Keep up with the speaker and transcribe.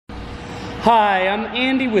Hi, I'm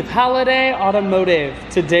Andy with Holiday Automotive.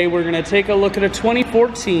 Today we're going to take a look at a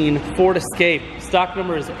 2014 Ford Escape. Stock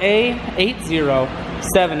number is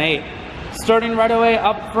A8078. Starting right away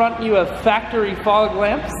up front, you have factory fog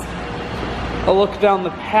lamps. A look down the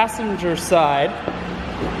passenger side.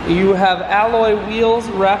 You have alloy wheels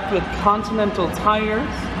wrapped with Continental tires.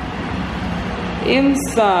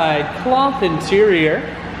 Inside, cloth interior.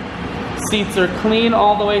 Seats are clean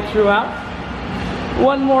all the way throughout.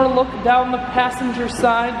 One more look down the passenger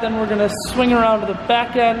side, then we're going to swing around to the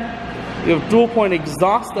back end. You have dual point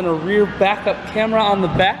exhaust and a rear backup camera on the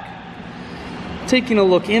back. Taking a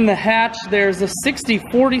look in the hatch, there's a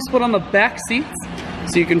 60-40 split on the back seats,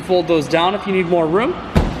 so you can fold those down if you need more room.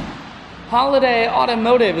 Holiday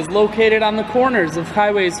Automotive is located on the corners of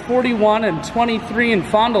highways 41 and 23 in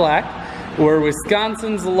Fond du Lac. We're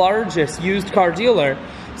Wisconsin's largest used car dealer,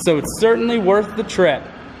 so it's certainly worth the trip.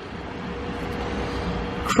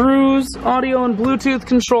 Cruise, audio and Bluetooth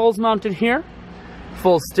controls mounted here.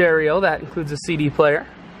 Full stereo, that includes a CD player.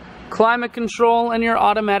 Climate control and your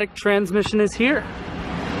automatic transmission is here.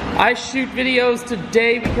 I shoot videos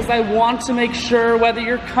today because I want to make sure whether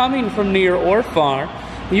you're coming from near or far,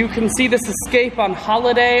 you can see this Escape on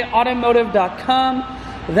holidayautomotive.com.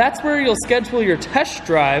 That's where you'll schedule your test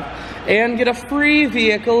drive and get a free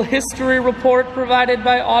vehicle history report provided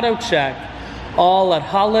by AutoCheck. All at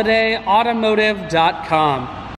holidayautomotive.com.